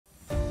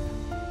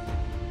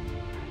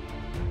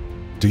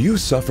Do you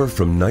suffer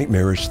from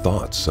nightmarish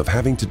thoughts of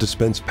having to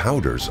dispense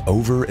powders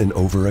over and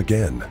over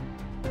again?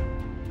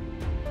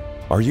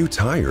 Are you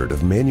tired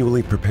of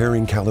manually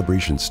preparing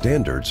calibration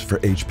standards for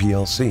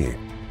HPLC?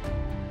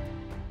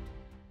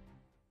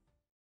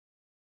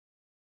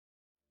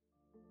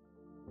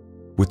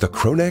 With the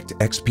CHRONECT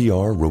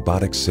XPR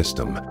robotic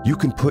system, you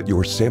can put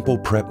your sample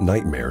prep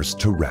nightmares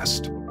to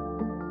rest.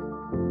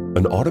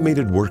 An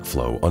automated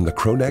workflow on the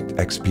CHRONECT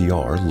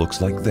XPR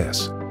looks like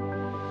this.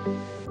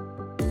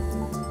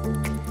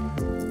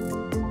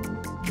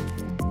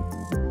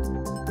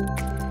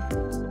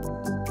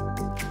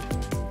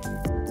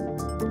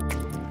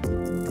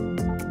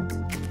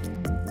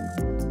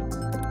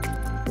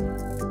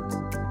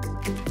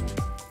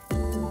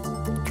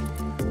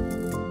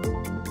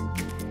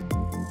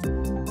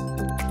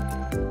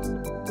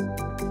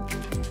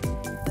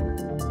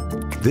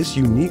 This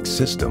unique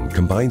system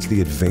combines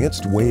the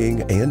advanced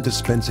weighing and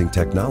dispensing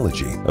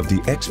technology of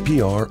the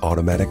XPR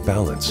Automatic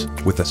Balance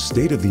with a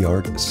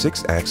state-of-the-art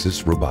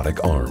 6-axis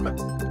robotic arm.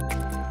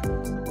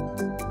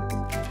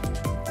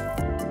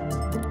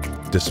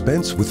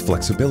 Dispense with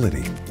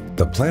flexibility.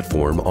 The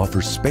platform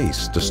offers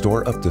space to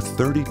store up to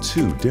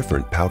 32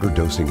 different powder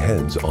dosing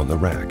heads on the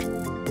rack.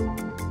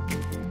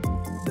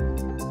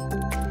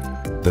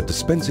 The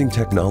dispensing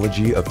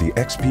technology of the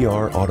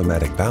XPR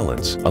Automatic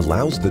Balance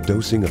allows the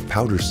dosing of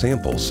powder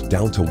samples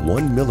down to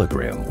 1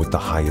 milligram with the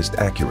highest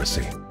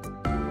accuracy.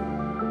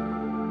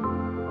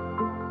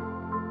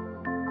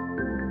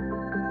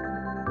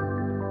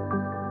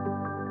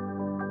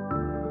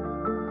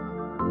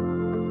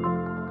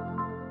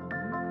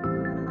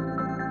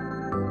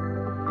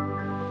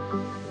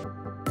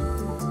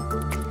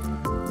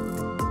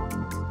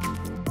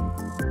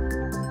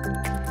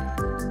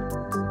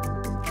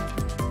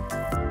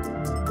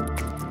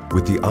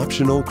 With the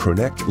optional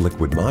CHRONECT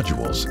liquid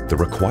modules, the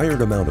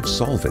required amount of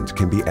solvent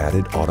can be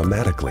added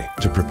automatically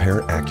to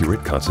prepare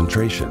accurate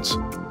concentrations.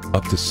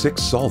 Up to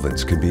 6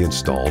 solvents can be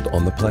installed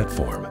on the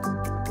platform.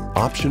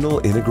 Optional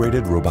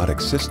integrated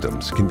robotic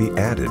systems can be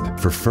added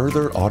for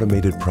further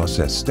automated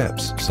process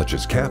steps such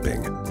as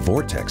capping,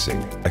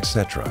 vortexing,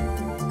 etc.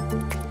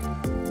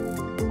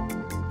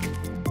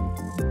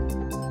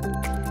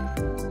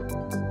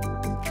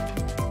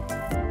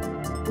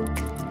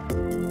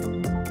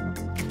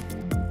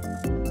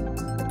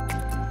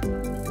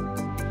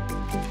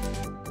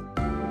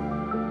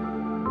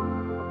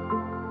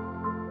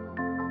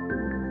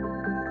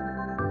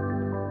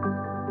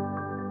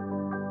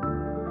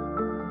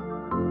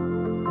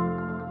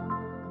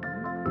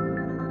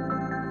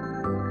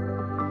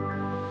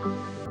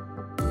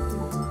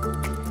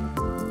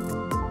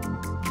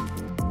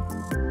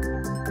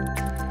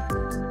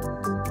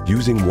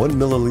 Using 1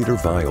 milliliter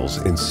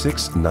vials in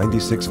 6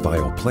 96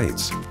 vial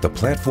plates, the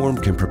platform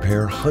can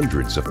prepare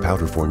hundreds of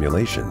powder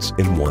formulations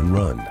in one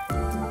run.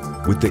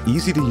 With the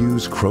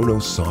easy-to-use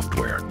CHRONOS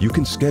software, you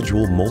can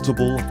schedule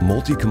multiple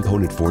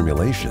multi-component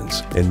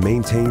formulations and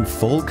maintain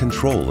full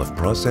control of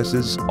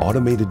processes,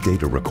 automated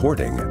data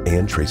recording,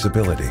 and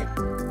traceability.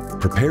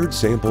 Prepared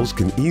samples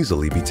can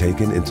easily be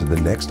taken into the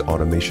next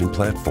automation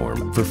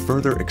platform for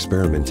further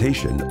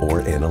experimentation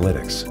or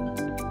analytics.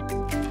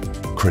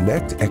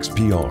 CHRONECT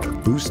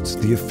XPR boosts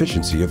the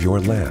efficiency of your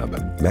lab,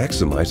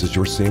 maximizes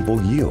your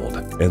sample yield,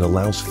 and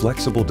allows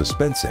flexible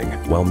dispensing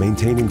while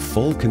maintaining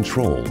full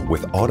control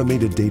with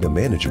automated data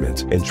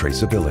management and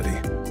traceability.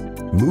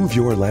 Move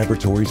your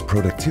laboratory's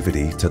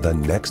productivity to the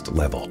next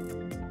level.